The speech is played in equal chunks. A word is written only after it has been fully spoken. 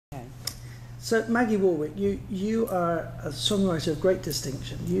So Maggie Warwick, you are a songwriter of great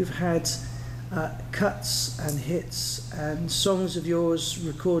distinction. You've had cuts and hits and songs of yours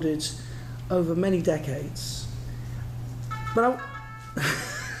recorded over many decades. But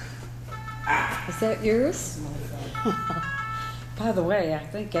Is that yours? By the way, I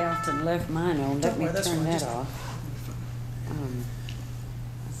think Alton left mine on. Let me turn that off.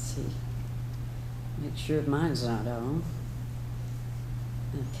 Let's see. Make sure mine's not on.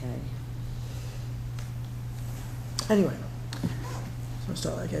 Okay. Anyway, so I'll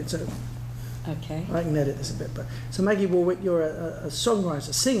start that again. So okay. I can edit this a bit. But so Maggie Warwick, you're a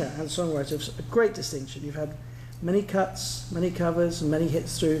songwriter, singer and songwriter of a great distinction. You've had many cuts, many covers, and many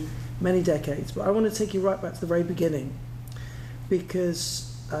hits through many decades. But I want to take you right back to the very beginning,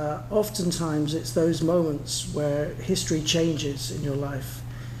 because oftentimes it's those moments where history changes in your life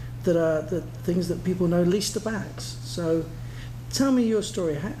that are the things that people know least about. So tell me your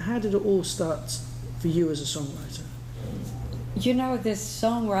story. How did it all start for you as a songwriter? You know, this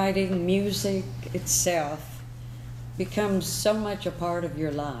songwriting, music itself becomes so much a part of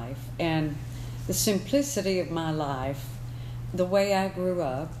your life, and the simplicity of my life, the way I grew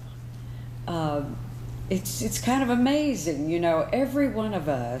up, it's kind of amazing. You know, every one of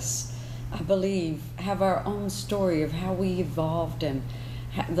us, I believe, have our own story of how we evolved and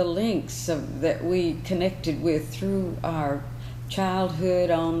the links that we connected with through our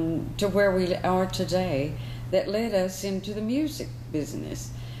childhood on to where we are today that led us into the music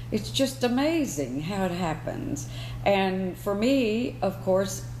business. It's just amazing how it happens. And for me, of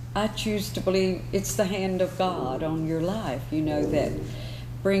course, I choose to believe it's the hand of God on your life, you know, that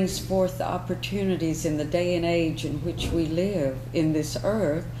brings forth the opportunities in the day and age in which we live in this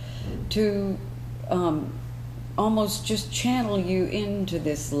earth to almost just channel you into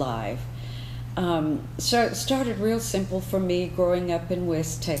this life. So it started real simple for me growing up in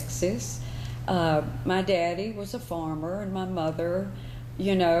West Texas. My daddy was a farmer, and my mother,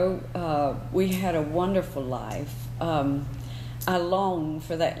 you know, we had a wonderful life. I long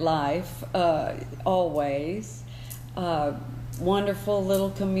for that life always. Wonderful little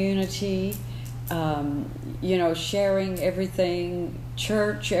community, you know, sharing everything,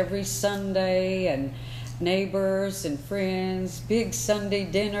 church every Sunday, and neighbors and friends, big Sunday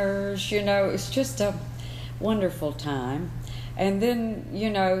dinners, you know, it's just a wonderful time. And then, you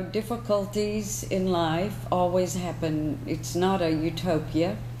know, difficulties in life always happen. It's not a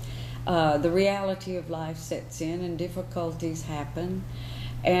utopia. The reality of life sets in and difficulties happen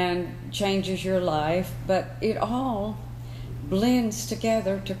and changes your life, but it all blends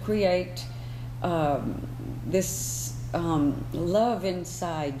together to create this love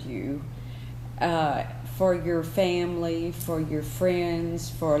inside you for your family, for your friends,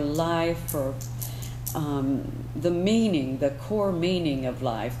 for life, for the meaning, the core meaning of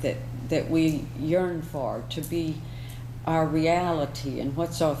life that we yearn for, to be our reality and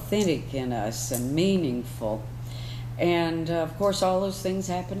what's authentic in us and meaningful. And of course all those things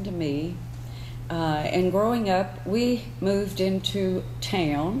happened to me. And growing up, we moved into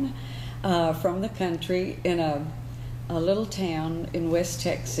town from the country in a little town in West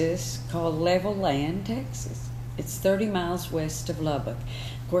Texas called Levelland, Texas. It's 30 miles west of Lubbock.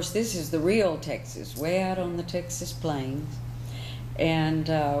 Of course, this is the real Texas, way out on the Texas plains, and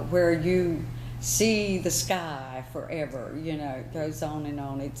where you see the sky forever, you know, it goes on and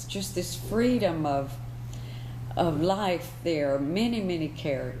on. It's just this freedom of life there, many, many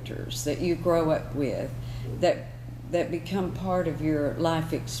characters that you grow up with that become part of your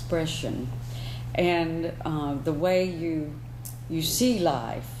life expression, and the way you see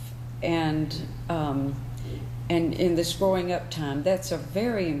life, and in this growing up time, that's a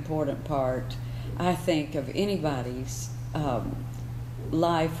very important part, I think, of anybody's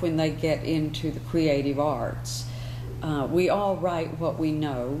life when they get into the creative arts. We all write what we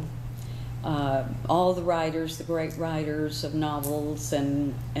know. All the writers, the great writers of novels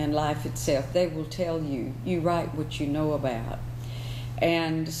and life itself, they will tell you, you write what you know about.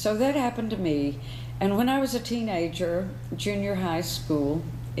 And so that happened to me. And when I was a teenager, junior high school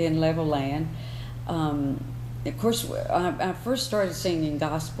in Levelland, of course, I first started singing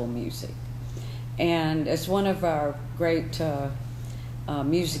gospel music. And as one of our great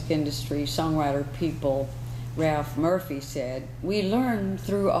music industry songwriter people, Ralph Murphy, said, we learned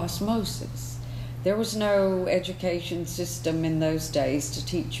through osmosis. There was no education system in those days to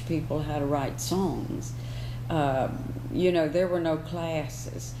teach people how to write songs. You know, there were no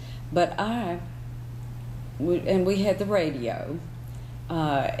classes. But and we had the radio,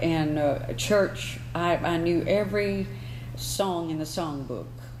 and church, I knew every song in the songbook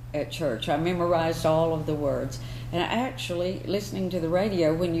at church. I memorized all of the words. And actually, listening to the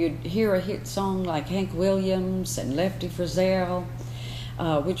radio, when you'd hear a hit song like Hank Williams and Lefty Frizzell,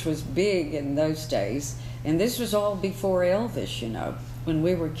 which was big in those days, and this was all before Elvis, you know, when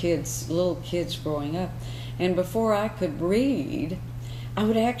we were kids, little kids growing up. And before I could read, I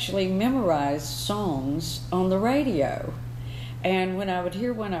would actually memorize songs on the radio. And when I would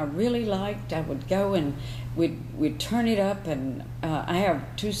hear one I really liked, I would go and we'd turn it up. And I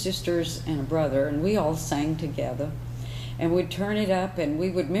have 2 sisters and a brother, and we all sang together. And we'd turn it up, and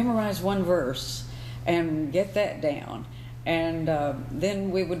we would memorize one verse and get that down. And then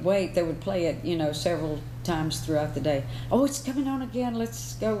we would wait. They would play it, you know, several times throughout the day. Oh, it's coming on again.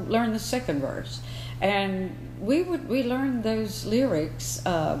 Let's go learn the second verse. And we learned those lyrics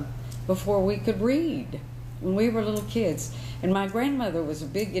before we could read when we were little kids. And my grandmother was a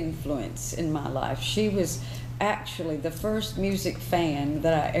big influence in my life. She was actually the first music fan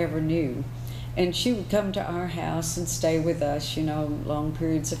that I ever knew. And she would come to our house and stay with us, you know, long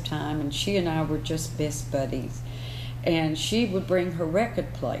periods of time. And she and I were just best buddies. And she would bring her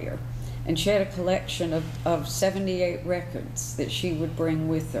record player. And she had a collection of 78 records that she would bring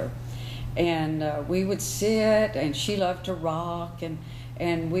with her. And we would sit, and she loved to rock,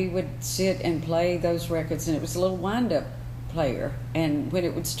 and we would sit and play those records. And it was a little wind-up player. And when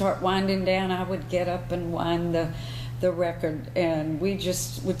it would start winding down, I would get up and wind the record. And we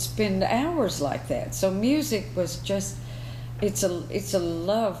just would spend hours like that. So music was just... It's a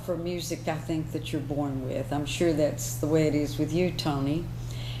love for music, I think, that you're born with. I'm sure that's the way it is with you, Tony.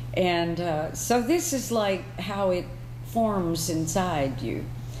 And so this is like how it forms inside you.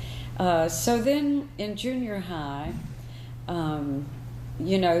 So then in junior high,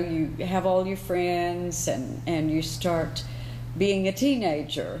 you know, you have all your friends, and you start being a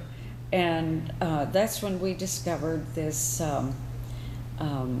teenager. And that's when we discovered this,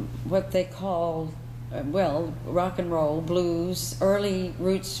 what they call... well, rock and roll, blues, early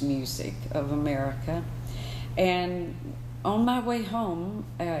roots music of America. And on my way home,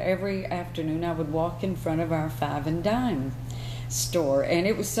 every afternoon I would walk in front of our Five and Dime store. And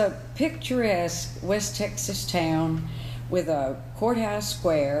it was a picturesque West Texas town with a courthouse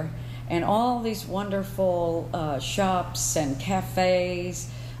square and all these wonderful shops and cafes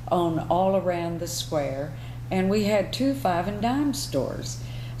on all around the square. And we had 2 Five and Dime stores.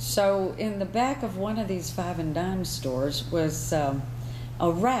 So in the back of one of these Five and Dime stores was a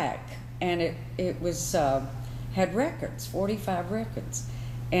rack, and it was had records, 45 records,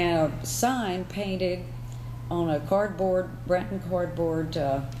 and a sign painted on a cardboard, Brenton cardboard,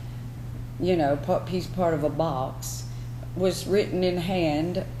 you know, piece part of a box, was written in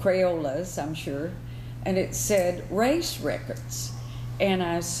hand, Crayolas, I'm sure, and it said Race Records. And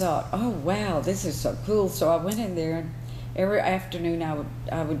I thought, oh wow, this is so cool. So I went in there. Every afternoon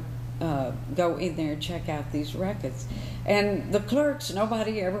I would go in there and check out these records. And the clerks,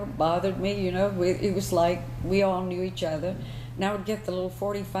 nobody ever bothered me, you know. It was like we all knew each other. And I would get the little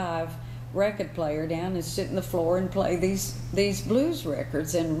 45 record player down and sit on the floor and play these blues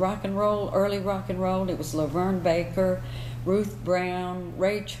records and rock and roll, early rock and roll. It was Laverne Baker, Ruth Brown,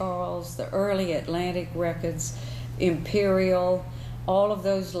 Ray Charles, the early Atlantic records, Imperial, all of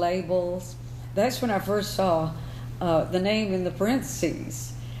those labels. That's when I first saw the name in the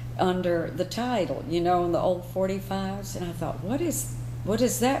parentheses under the title, you know, in the old 45s. And I thought, what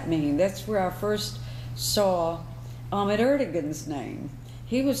does that mean? That's where I first saw Ahmet Ertegun's name.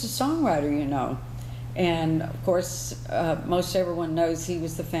 He was a songwriter, you know. And of course, most everyone knows he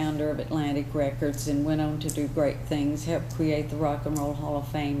was the founder of Atlantic Records and went on to do great things, helped create the Rock and Roll Hall of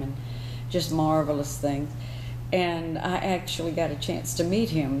Fame, and just marvelous things. And I actually got a chance to meet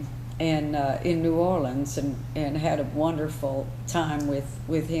him in New Orleans, and had a wonderful time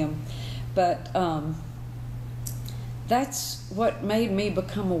with him. But that's what made me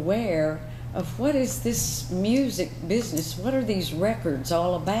become aware of what is this music business, what are these records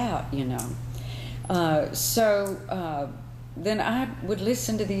all about, you know. So then I would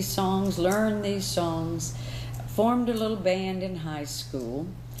listen to these songs, learn these songs, formed a little band in high school.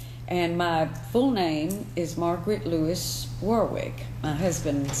 And my full name is Margaret Lewis Warwick. My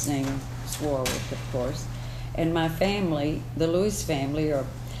husband's name is Warwick, of course. And my family, the Lewis family, are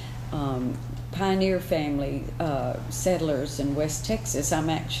pioneer family settlers in West Texas. I'm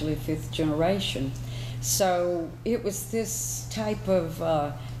actually 5th generation. So it was this type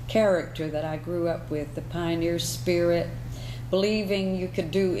of character that I grew up with, the pioneer spirit, believing you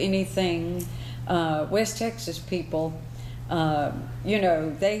could do anything. West Texas people, you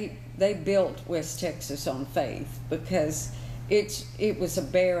know, they built West Texas on faith, because it was a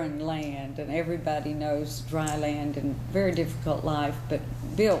barren land, and everybody knows dry land and very difficult life, but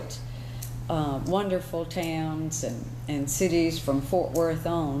built wonderful towns and cities from Fort Worth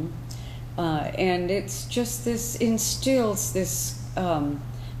on. And it's just this instills this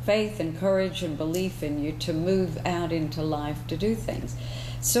faith and courage and belief in you to move out into life to do things.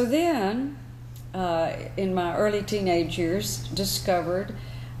 So then, in my early teenage years, discovered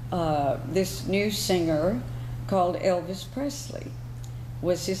this new singer called Elvis Presley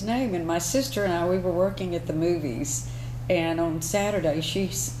was his name. And my sister and I, we were working at the movies, and on Saturday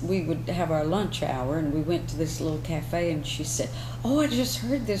we would have our lunch hour, and we went to this little cafe, and she said, "Oh, I just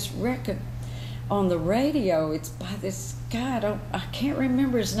heard this record on the radio. It's by this guy, I can't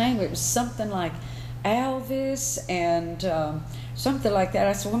remember his name. It was something like Elvis and something like that."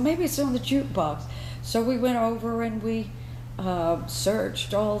 I said, "Well, maybe it's on the jukebox." So we went over and we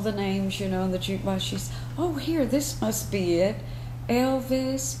searched all the names, you know, in the jukebox. She said, "Oh, here, this must be it,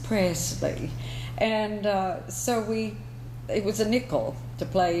 Elvis Presley." And so it was a nickel to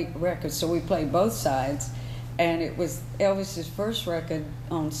play records, so we played both sides. And it was Elvis's first record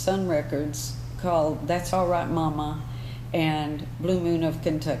on Sun Records called "That's All Right Mama" and "Blue Moon of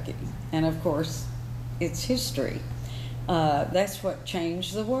Kentucky." And of course, it's history. That's what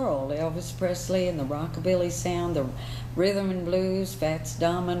changed the world. Elvis Presley and the rockabilly sound, the rhythm and blues, Fats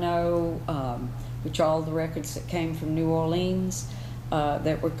Domino, which are all the records that came from New Orleans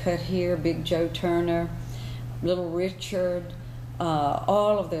that were cut here, Big Joe Turner, Little Richard,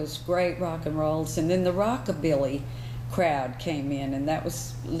 all of those great rock and rolls. And then the rockabilly crowd came in, and that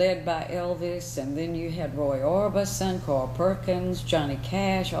was led by Elvis. And then you had Roy Orbison, Carl Perkins, Johnny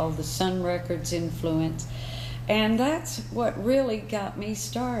Cash, all the Sun Records influence. And that's what really got me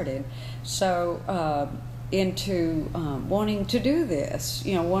started. So into wanting to do this,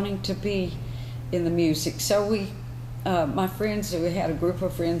 you know, wanting to be in the music. So my friends, we had a group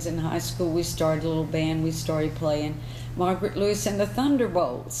of friends in high school. We started a little band. We started playing. Margaret Lewis and the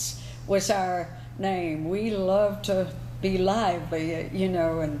Thunderbolts was our name. We loved to be lively, you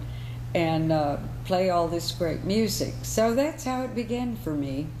know, and play all this great music. So that's how it began for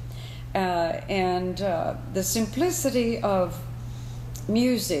me. And the simplicity of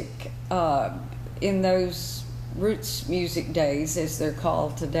music in those roots music days, as they're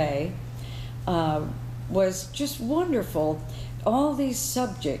called today, was just wonderful. All these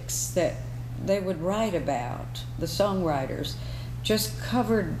subjects that they would write about, the songwriters, just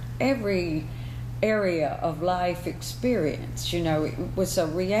covered every area of life experience. You know, it was a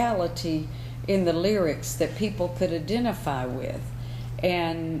reality in the lyrics that people could identify with,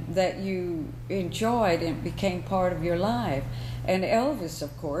 and that you enjoyed and became part of your life. And Elvis,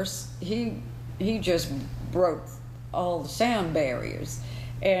 of course, he just broke all the sound barriers.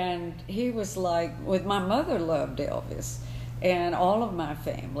 And he was like, with my mother loved Elvis, and all of my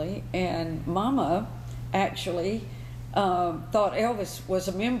family, and Mama actually thought Elvis was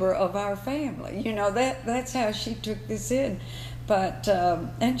a member of our family. You know, that's how she took this in. But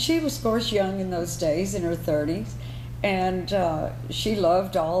and she was, of course, young in those days, in her 30s, and she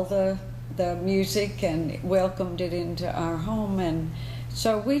loved all the music and welcomed it into our home. And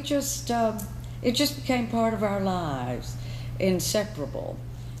so we just it just became part of our lives, inseparable.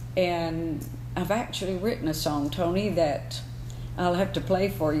 And I've actually written a song, Tony, that I'll have to play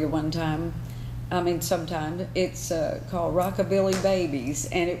for you sometime. It's called "Rockabilly Babies,"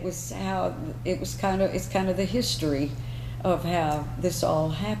 and it's kind of the history of how this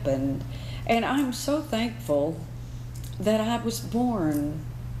all happened. And I'm so thankful that I was born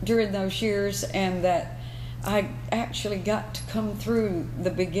during those years, and that I actually got to come through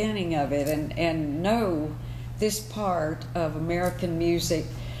the beginning of it and know this part of American music.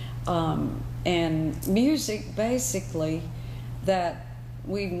 And music, basically, that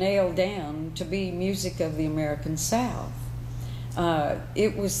we've nailed down to be music of the American South.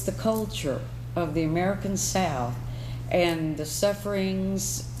 It was the culture of the American South, and the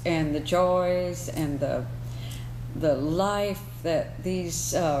sufferings and the joys and the life that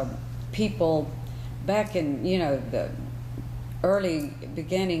these people back in, you know, the early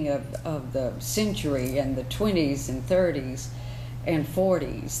beginning of the century, and the 20s and 30s and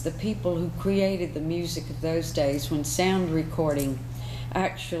 40s, the people who created the music of those days, when sound recording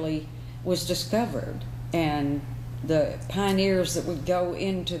actually was discovered, and the pioneers that would go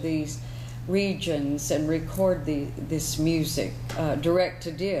into these regions and record this music direct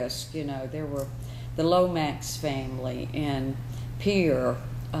to disc. You know, there were the Lomax family and Pierre.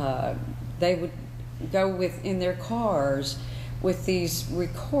 They would go in their cars with these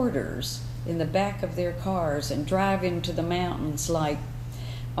recorders in the back of their cars and drive into the mountains, like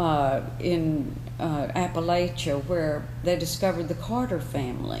in Appalachia, where they discovered the Carter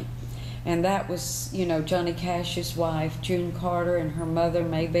family. And that was, you know, Johnny Cash's wife, June Carter, and her mother,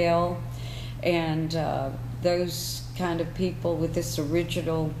 Maybelle. and those kind of people with this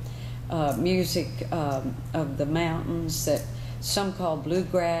original music of the mountains that some call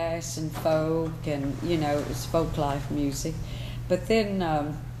bluegrass and folk, and you know, it was folk life music. But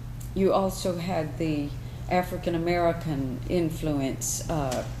then you also had the African American influence,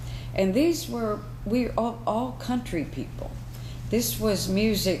 and these were all country people. This was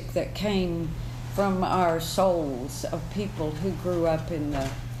music that came from our souls of people who grew up in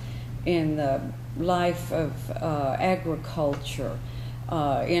the life of agriculture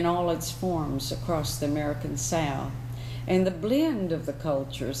in all its forms across the American South. And the blend of the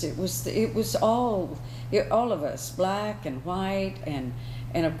cultures, it was all of us, black and white, and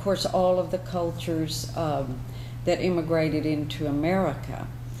of course all of the cultures that immigrated into America.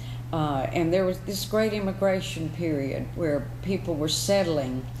 And there was this great immigration period where people were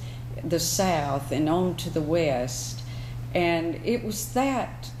settling the South and on to the West. And it was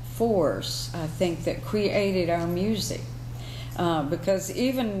that force, I think, that created our music. Because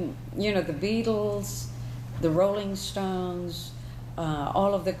even, you know, the Beatles, the Rolling Stones,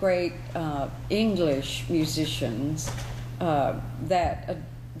 all of the great English musicians that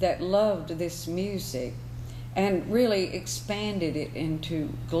loved this music and really expanded it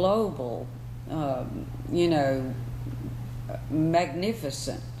into global, you know,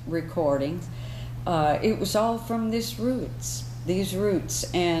 magnificent recordings. It was all from these roots,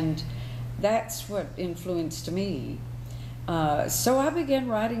 and that's what influenced me. So I began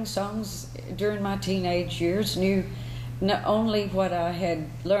writing songs during my teenage years, knew not only what I had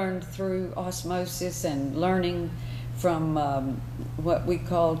learned through osmosis and learning from what we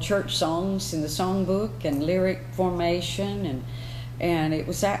call church songs in the songbook and lyric formation, and it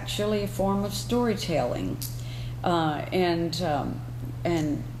was actually a form of storytelling,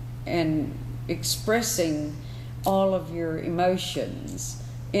 and expressing all of your emotions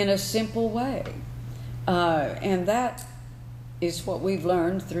in a simple way, and that is what we've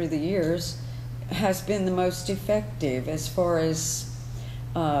learned through the years has been the most effective as far as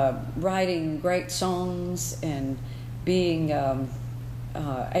writing great songs and being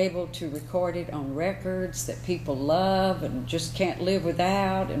able to record it on records that people love and just can't live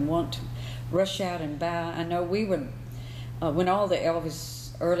without and want to rush out and buy. I know we would, when all the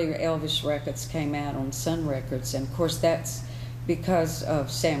earlier Elvis records came out on Sun Records, and of course that's because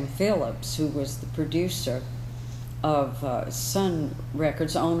of Sam Phillips, who was the producer of Sun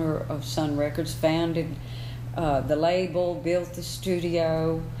Records, owner of Sun Records, founded the label, built the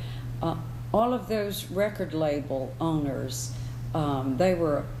studio. All of those record label owners, they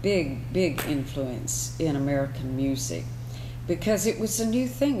were a big influence in American music because it was a new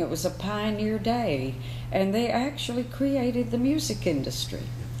thing. It was a pioneer day, and they actually created the music industry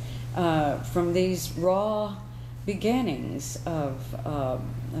from these raw beginnings of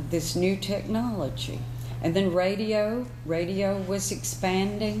this new technology. And then radio was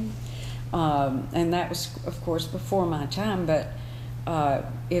expanding, and that was, of course, before my time, but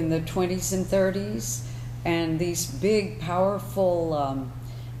in the 20s and 30s, and these big, powerful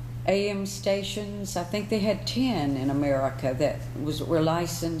AM stations, I think they had 10 in America that were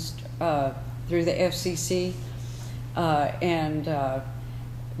licensed through the FCC, and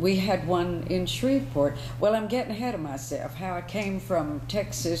we had one in Shreveport. Well, I'm getting ahead of myself, how I came from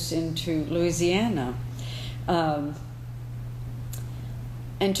Texas into Louisiana. And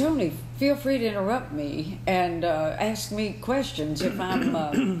Tony, feel free to interrupt me and ask me questions if I'm...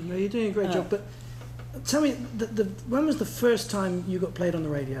 No, you're doing a great job, but tell me, when was the first time you got played on the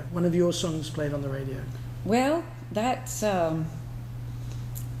radio? One of your songs played on the radio? Well, that's...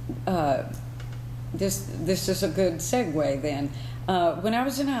 this is a good segue then. When I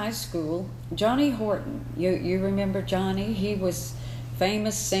was in high school, Johnny Horton, you remember Johnny? He was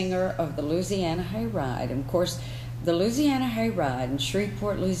famous singer of the Louisiana Hayride. And of course, the Louisiana Hayride in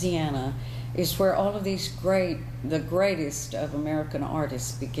Shreveport, Louisiana, is where all of these the greatest of American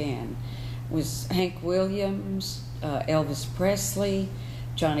artists began. It was Hank Williams, Elvis Presley,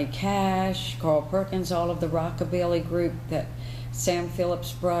 Johnny Cash, Carl Perkins, all of the rockabilly group that Sam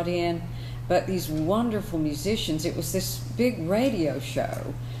Phillips brought in. But these wonderful musicians, it was this big radio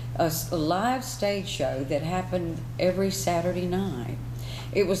show, a live stage show that happened every Saturday night.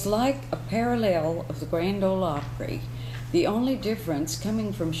 It was like a parallel of the Grand Ole Opry. The only difference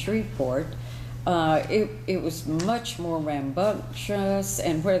coming from Shreveport, it was much more rambunctious,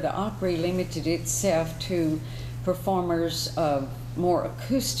 and where the Opry limited itself to performers of more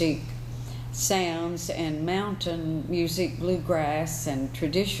acoustic sounds and mountain music, bluegrass and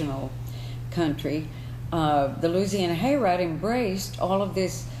traditional country, the Louisiana Hayride embraced all of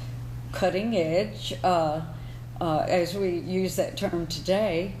this cutting edge, as we use that term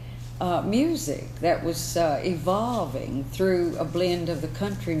today, music that was evolving through a blend of the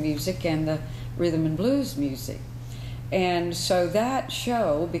country music and the rhythm and blues music. And so that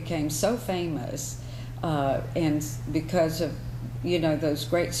show became so famous, and because of, you know, those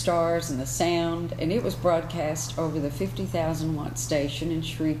great stars and the sound, and it was broadcast over the 50,000 watt station in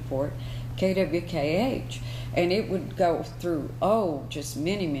Shreveport, KWKH, and it would go through, just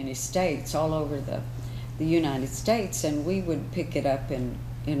many, many states all over the United States, and we would pick it up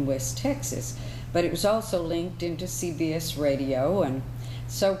in West Texas. But it was also linked into CBS radio, and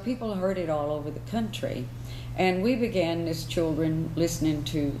so people heard it all over the country. And we began as children listening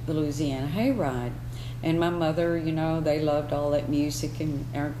to the Louisiana Hayride. And my mother, you know, they loved all that music, and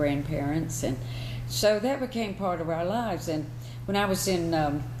our grandparents. And so that became part of our lives. And when I was in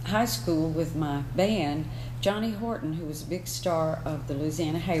high school with my band, Johnny Horton, who was a big star of the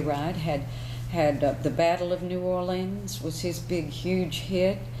Louisiana Hayride, had The Battle of New Orleans was his big, huge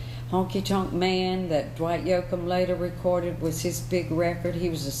hit. Honky Tonk Man, that Dwight Yoakam later recorded, was his big record. He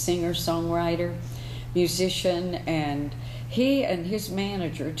was a singer, songwriter, musician, and he and his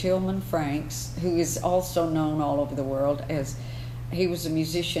manager, Tillman Franks, who is also known all over the world as, he was a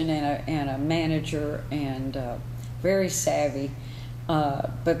musician and a manager, and very savvy.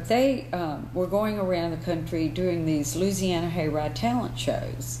 But they were going around the country doing these Louisiana Hayride talent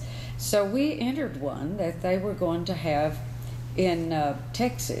shows. So we entered one that they were going to have in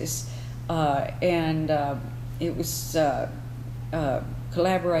Texas, and it was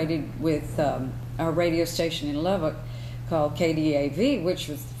collaborated with our radio station in Lubbock called KDAV, which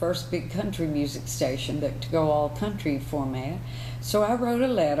was the first big country music station to go all country format. So I wrote a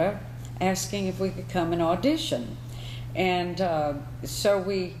letter asking if we could come and audition. And so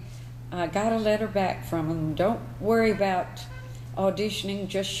we got a letter back from them. Don't worry about auditioning,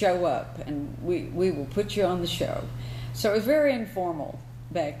 just show up and we will put you on the show. So it was very informal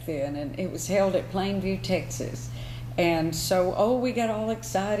back then, and it was held at Plainview, Texas. And so, we got all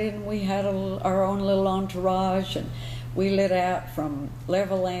excited, and we had our own little entourage, and we lit out from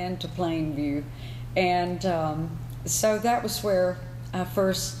Levelland to Plainview. And so that was where I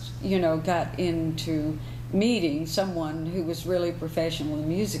first, you know, got into meeting someone who was really professional in the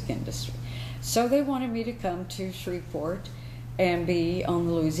music industry. So they wanted me to come to Shreveport and be on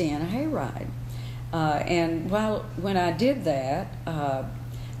the Louisiana Hayride. And when I did that,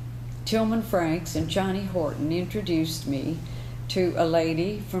 Tillman Franks and Johnny Horton introduced me to a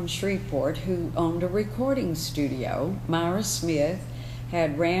lady from Shreveport who owned a recording studio. Myra Smith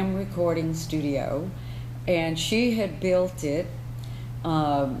had Ram Recording Studio, and she had built it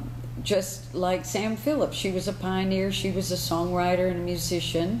just like Sam Phillips. She was a pioneer, she was a songwriter and a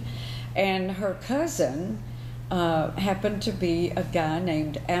musician, and her cousin happened to be a guy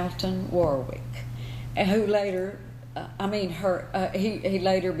named Alton Warwick, who later, he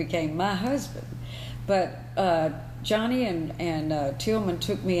later became my husband. But Johnny and Tillman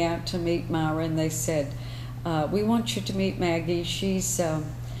took me out to meet Myra, and they said, we want you to meet Maggie. She's a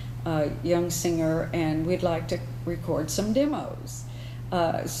young singer, and we'd like to record some demos.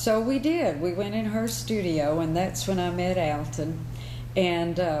 So we did. We went in her studio, and that's when I met Alton,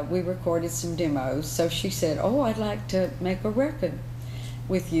 and we recorded some demos. So she said, I'd like to make a record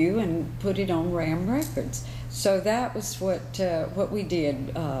with you and put it on Ram Records. So that was what we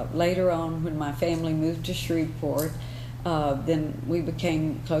did. Later on, when my family moved to Shreveport, then we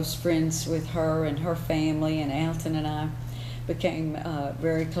became close friends with her and her family, and Alton and I became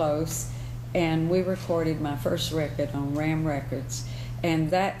very close, and we recorded my first record on Ram Records, and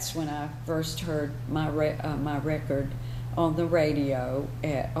that's when I first heard my record on the radio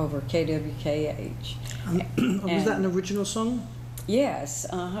over KWKH. Was that an original song? Yes,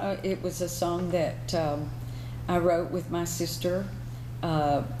 it was a song that I wrote with my sister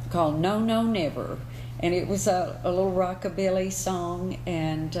called No, No, Never. And it was a little rockabilly song,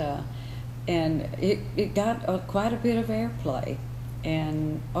 and it got quite a bit of airplay.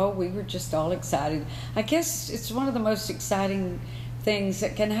 And we were just all excited. I guess it's one of the most exciting things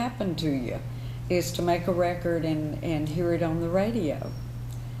that can happen to you, is to make a record and hear it on the radio.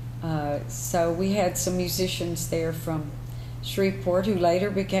 So we had some musicians there from Shreveport who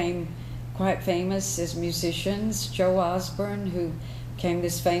later became quite famous as musicians. Joe Osborne, who became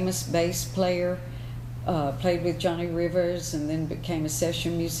this famous bass player, played with Johnny Rivers, and then became a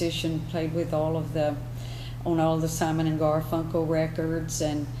session musician, played with on all the Simon and Garfunkel records,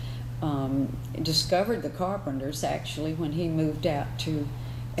 and discovered the Carpenters actually when he moved out to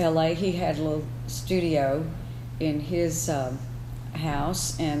LA. He had a little studio in his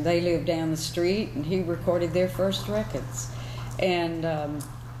house, and they lived down the street, and he recorded their first records. And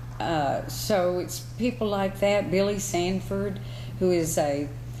so it's people like that. Billy Sanford, who is a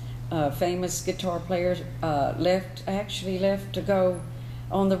famous guitar player, actually left to go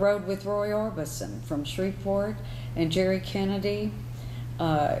on the road with Roy Orbison from Shreveport, and Jerry Kennedy.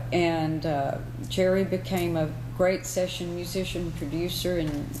 Jerry became a great session musician, producer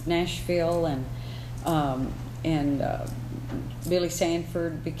in Nashville, and Billy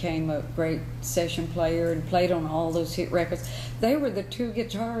Sanford became a great session player and played on all those hit records. They were the two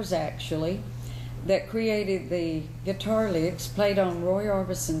guitars, actually, that created the guitar licks played on Roy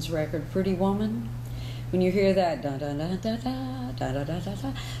Orbison's record, Pretty Woman. When you hear that, da da da da da da da da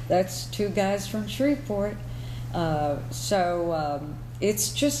da, that's two guys from Shreveport.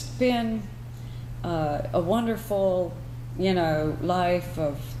 It's just been a wonderful, life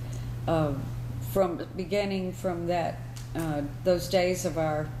from beginning from that those days of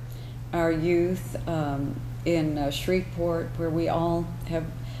our youth in Shreveport, where we all have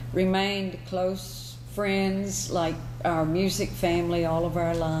remained close friends, like our music family, all of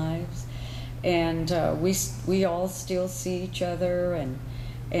our lives, and we all still see each other,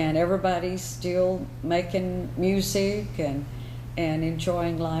 and everybody's still making music and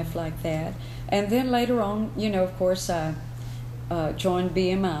enjoying life like that. And then later on, of course, I joined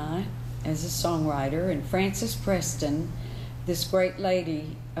BMI as a songwriter, and Frances Preston, this great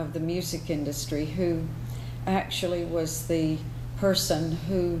lady of the music industry, who actually was the person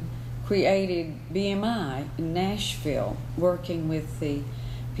who created BMI in Nashville, working with the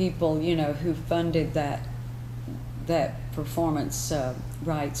people, who funded that performance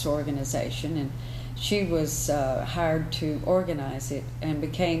rights organization, and she was hired to organize it and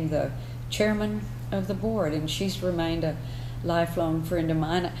became the chairman of the board, and she's remained a lifelong friend of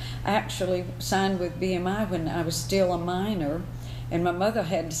mine. I actually signed with BMI when I was still a minor, and my mother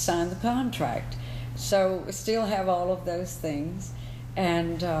had to sign the contract, so I still have all of those things.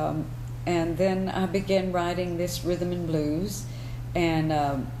 And then I began writing this rhythm and blues, and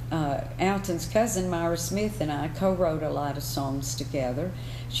Alton's cousin Myra Smith and I co-wrote a lot of songs together.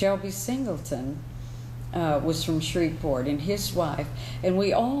 Shelby Singleton was from Shreveport, and his wife, and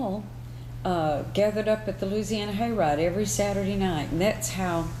we all gathered up at the Louisiana Hayride every Saturday night, and that's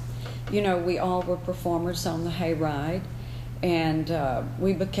how, we all were performers on the Hayride, and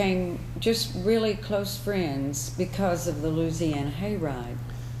we became just really close friends because of the Louisiana Hayride.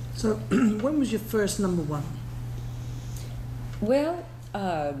 So, when was your first number one? Well,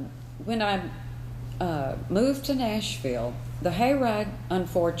 when I moved to Nashville, the Hayride,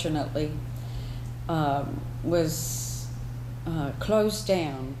 unfortunately, was closed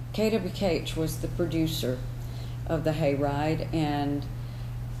down. KWKH was the producer of the Hayride, and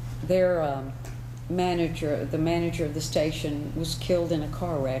their manager, the manager of the station, was killed in a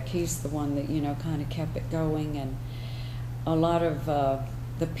car wreck. He's the one that, kind of kept it going, and a lot of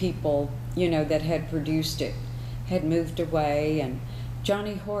the people, that had produced it had moved away, and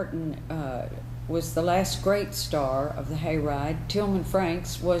Johnny Horton was the last great star of the Hayride. Tillman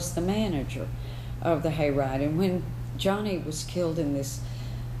Franks was the manager of the Hayride, and when Johnny was killed in this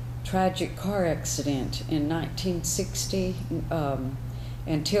tragic car accident in 1960,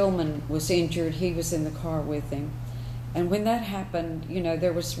 and Tillman was injured, he was in the car with him, and when that happened,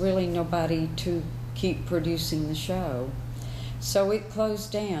 there was really nobody to keep producing the show, so it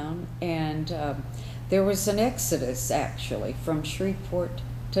closed down, and there was an exodus, actually, from Shreveport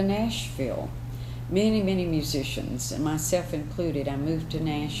to Nashville. Many musicians, and myself included, I moved to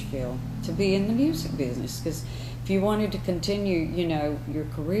Nashville to be in the music business, because if you wanted to continue, your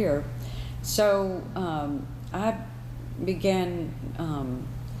career. So I began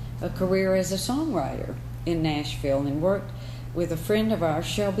a career as a songwriter in Nashville, and worked with a friend of ours,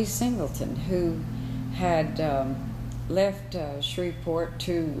 Shelby Singleton, who had left Shreveport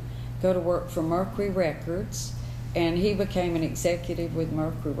to go to work for Mercury Records, and he became an executive with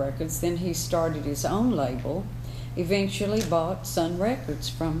Mercury Records. Then he started his own label, eventually bought Sun Records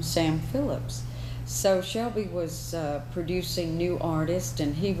from Sam Phillips. So Shelby was producing new artists,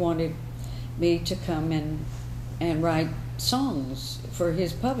 and he wanted me to come and write songs for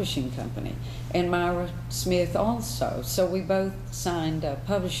his publishing company, and Myra Smith also. So we both signed a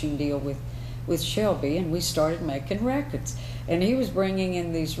publishing deal with Shelby, and we started making records. And he was bringing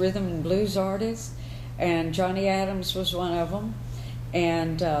in these rhythm and blues artists, and Johnny Adams was one of them.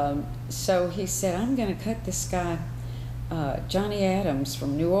 And so he said, I'm going to cut this guy, Johnny Adams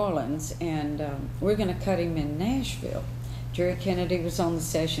from New Orleans, and we're going to cut him in Nashville. Jerry Kennedy was on the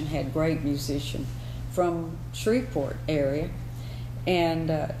session, had great musician from Shreveport area.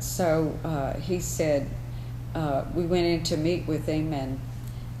 And so he said, we went in to meet with him, and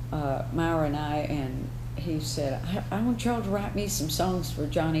Myra and I, and he said, I want y'all to write me some songs for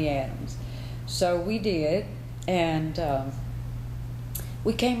Johnny Adams. So we did, and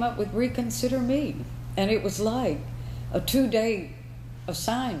we came up with Reconsider Me. And it was like a 2-day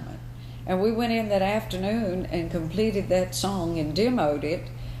assignment. And we went in that afternoon and completed that song and demoed it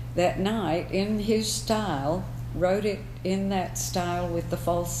that night in his style, wrote it in that style with the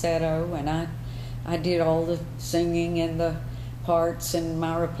falsetto, and I did all the singing and the parts, and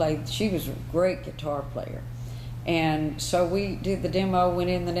Myra played. She was a great guitar player. And so we did the demo, went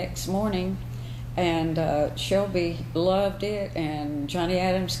in the next morning, and Shelby loved it, and Johnny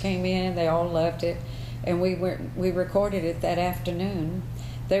Adams came in, they all loved it, and we recorded it that afternoon.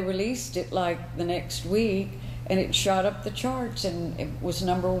 They released it like the next week, and it shot up the charts, and it was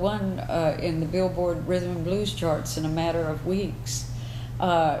 #1 in the Billboard Rhythm and Blues charts in a matter of weeks.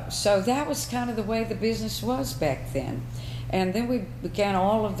 So that was kind of the way the business was back then. And then we began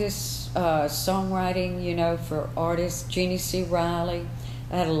all of this songwriting, you know, for artists. Jeannie C. Riley,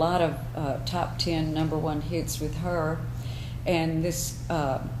 I had a lot of top 10 #1 hits with her. And this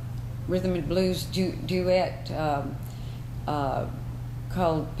rhythm and blues duet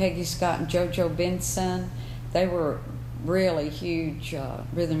called Peggy Scott and JoJo Benson. They were really huge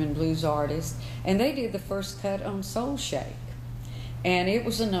rhythm and blues artists. And they did the first cut on Soul Shake. And it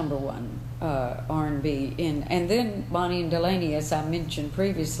was a #1 R&B. And then Bonnie and Delaney, as I mentioned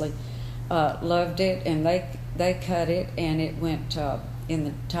previously, loved it, and they cut it, and it went in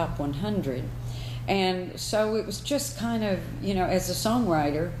the top 100. And so it was just kind of, you know, as a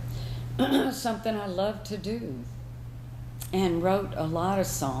songwriter, something I loved to do, and wrote a lot of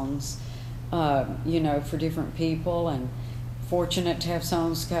songs, you know, for different people, and fortunate to have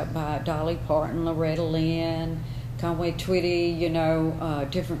songs cut by Dolly Parton, Loretta Lynn, Conway Twitty, you know,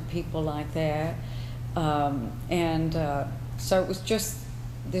 different people like that. So it was just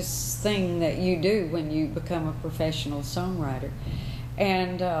this thing that you do when you become a professional songwriter.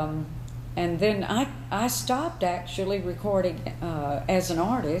 And then I stopped actually recording as an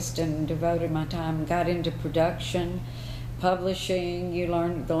artist, and devoted my time and got into production, publishing. You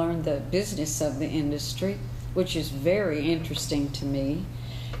learn the business of the industry, which is very interesting to me.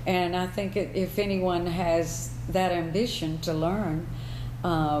 And I think if anyone has that ambition to learn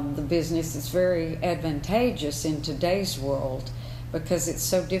the business, it's very advantageous in today's world, because it's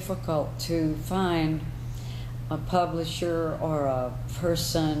so difficult to find a publisher or a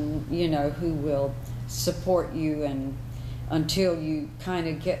person, you know, who will support you and until you kind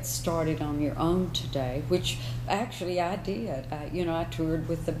of get started on your own today, which actually I did. I toured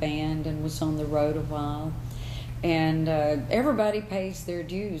with the band and was on the road a while. And everybody pays their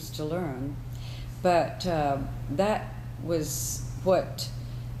dues to learn, but that was what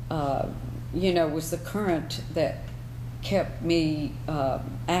was the current that kept me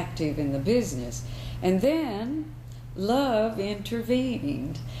active in the business. And then love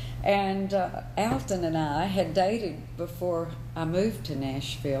intervened, and Alton and I had dated before I moved to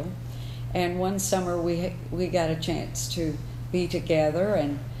Nashville, and one summer we got a chance to be together,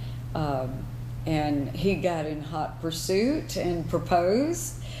 and he got in hot pursuit and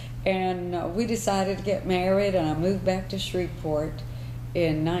proposed, and we decided to get married, and I moved back to Shreveport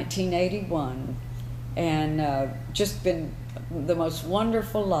in 1981, and just been the most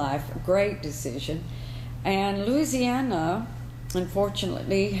wonderful life, a great decision. And Louisiana,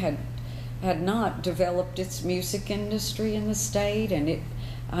 unfortunately, had not developed its music industry in the state, and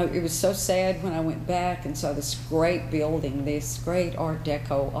it was so sad when I went back and saw this great building, this great Art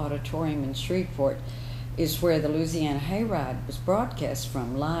Deco auditorium in Shreveport, is where the Louisiana Hayride was broadcast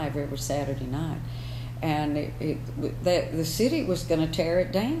from live every Saturday night. And the city was going to tear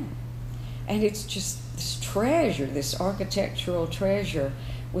it down. And it's just this treasure, this architectural treasure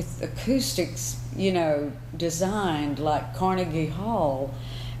with acoustics, designed like Carnegie Hall.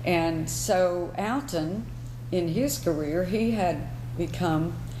 And so Alton, in his career, he had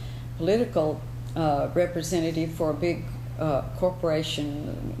become political representative for a big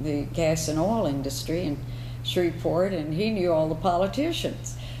corporation, the gas and oil industry in Shreveport, and he knew all the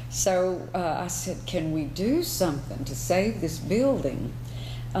politicians. So I said, can we do something to save this building?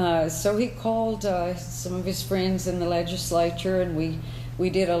 So he called some of his friends in the legislature, and we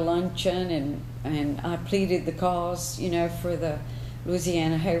did a luncheon, and I pleaded the cause, for the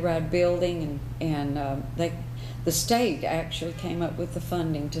Louisiana Hayride building, and the state actually came up with the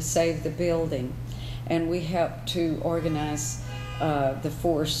funding to save the building, and we helped to organize the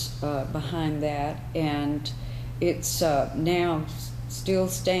force behind that, and it's now still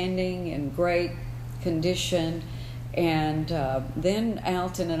standing in great condition. And then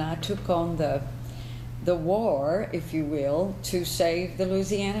Alton and I took on the war, if you will, to save the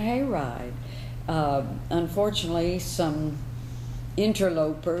Louisiana Hayride. Unfortunately, some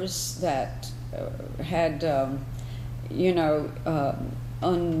interlopers that had,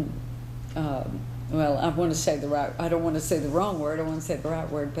 well, I want to say I don't want to say the wrong word, I want to say the right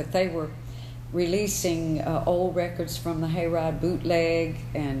word, but they were releasing old records from the Hayride bootleg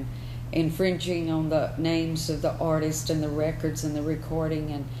and infringing on the names of the artist and the records and the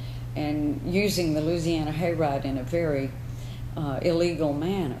recording, and using the Louisiana Hayride in a very illegal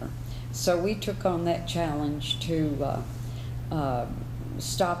manner. So we took on that challenge to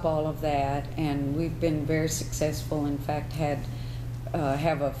stop all of that, and we've been very successful. In fact,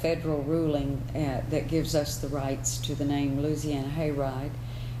 have a federal ruling that gives us the rights to the name Louisiana Hayride,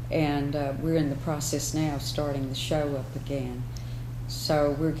 and we're in the process now of starting the show up again.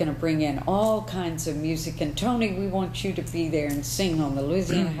 So we're going to bring in all kinds of music, and Tony, we want you to be there and sing on the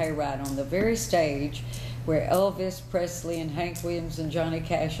Louisiana Hayride on the very stage where Elvis Presley and Hank Williams and Johnny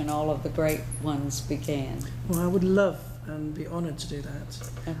Cash and all of the great ones began. Well, I would love and be honoured to do that.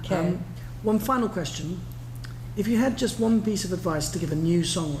 Okay. One final question. If you had just one piece of advice to give a new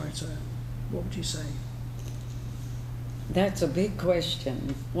songwriter, what would you say? That's a big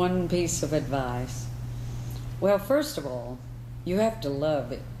question. One piece of advice. Well, first of all, you have to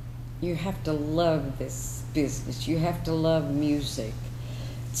love it. You have to love this business. You have to love music.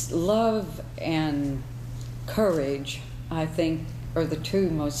 It's love and courage, I think, are the two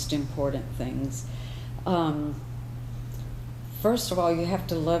most important things. First of all, you have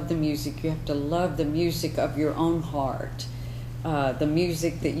to love the music. You have to love the music of your own heart, the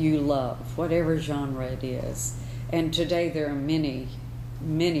music that you love, whatever genre it is. And today there are many,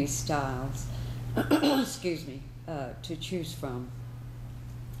 many styles, excuse me, to choose from.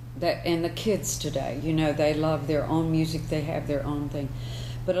 And the kids today, you know, they love their own music. They have their own thing.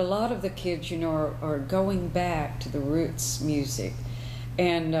 But a lot of the kids, you know, are going back to the roots music.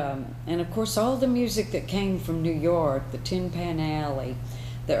 And of course, all the music that came from New York, the Tin Pan Alley,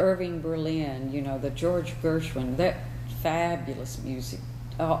 the Irving Berlin, you know, the George Gershwin, that fabulous music.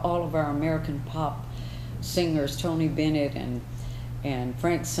 All of our American pop singers, Tony Bennett and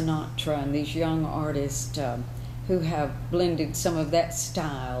Frank Sinatra, and these young artists who have blended some of that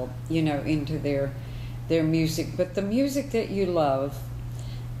style, you know, into their music. But the music that you love,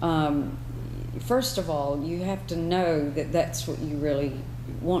 first of all, you have to know that that's what you really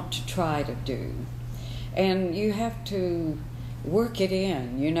want to try to do. And you have to work it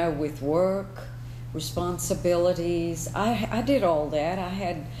in, you know, with work, responsibilities. I did all that.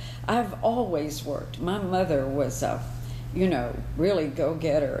 I've always worked. My mother was a, you know, really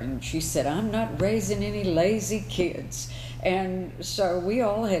go-getter, and she said, I'm not raising any lazy kids. And so we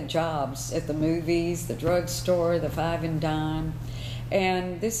all had jobs at the movies, the drugstore, the Five and Dime.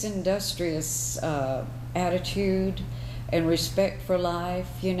 And this industrious attitude and respect for life,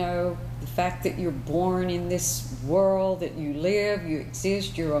 you know, the fact that you're born in this world, that you live, you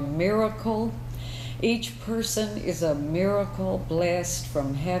exist, you're a miracle. Each person is a miracle blessed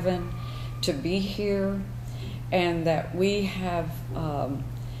from heaven to be here, and that we have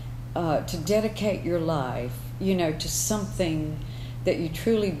to dedicate your life, you know, to something that you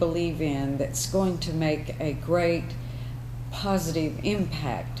truly believe in, that's going to make a great positive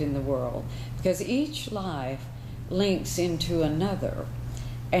impact in the world, because each life links into another,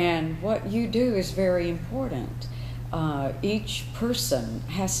 and what you do is very important. Each person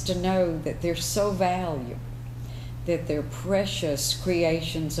has to know that they're so valuable, that they're precious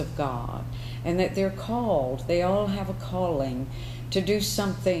creations of God, and that they're called, they all have a calling to do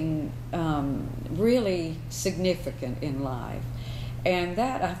something really significant in life. And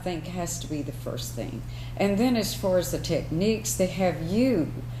that, I think, has to be the first thing. And then as far as the techniques, they have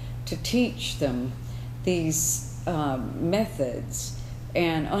you to teach them these methods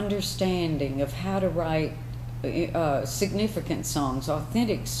and understanding of how to write significant songs,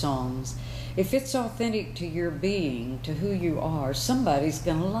 authentic songs. If it's authentic to your being, to who you are, somebody's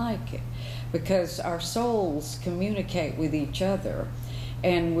going to like it, because our souls communicate with each other,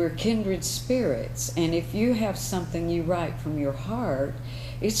 and we're kindred spirits. And if you have something you write from your heart,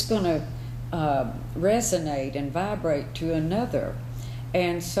 it's going to resonate and vibrate to another.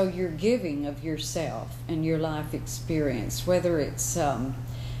 And so you're giving of yourself and your life experience, whether it's the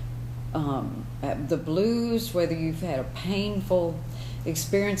blues, whether you've had a painful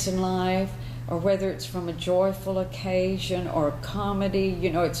experience in life, or whether it's from a joyful occasion or a comedy.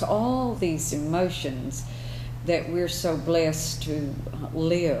 You know, it's all these emotions that we're so blessed to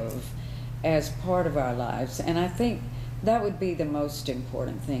live as part of our lives. And I think that would be the most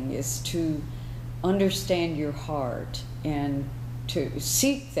important thing, is to understand your heart and to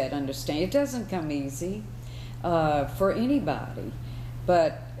seek that understanding. It doesn't come easy for anybody,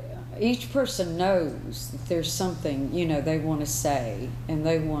 but each person knows that there's something, you know, they want to say and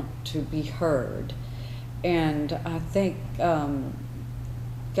they want to be heard. And I think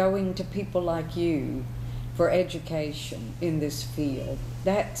going to people like you for education in this field,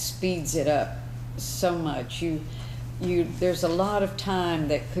 that speeds it up so much. There's a lot of time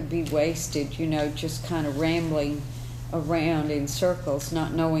that could be wasted, you know, just kind of rambling around in circles,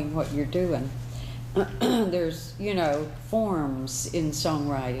 not knowing what you're doing. There's, you know, forms in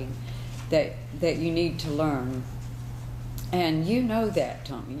songwriting that you need to learn. And you know that,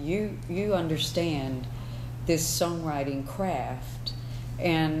 Tommy. You understand this songwriting craft.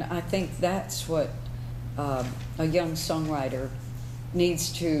 And I think that's what a young songwriter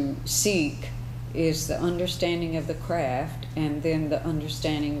needs to seek, is the understanding of the craft, and then the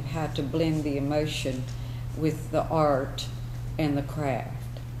understanding of how to blend the emotion with the art and the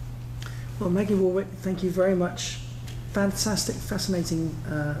craft. Well, Maggie Warwick, thank you very much. Fantastic, fascinating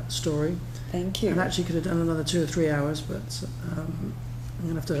story. Thank you. And actually could have done another 2 or 3 hours, but I'm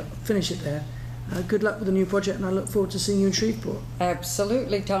going to have to finish it there. Good luck with the new project, and I look forward to seeing you in Shreveport.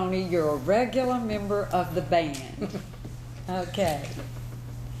 Absolutely, Tony. You're a regular member of the band. Okay.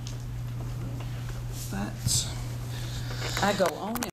 That's... I go on.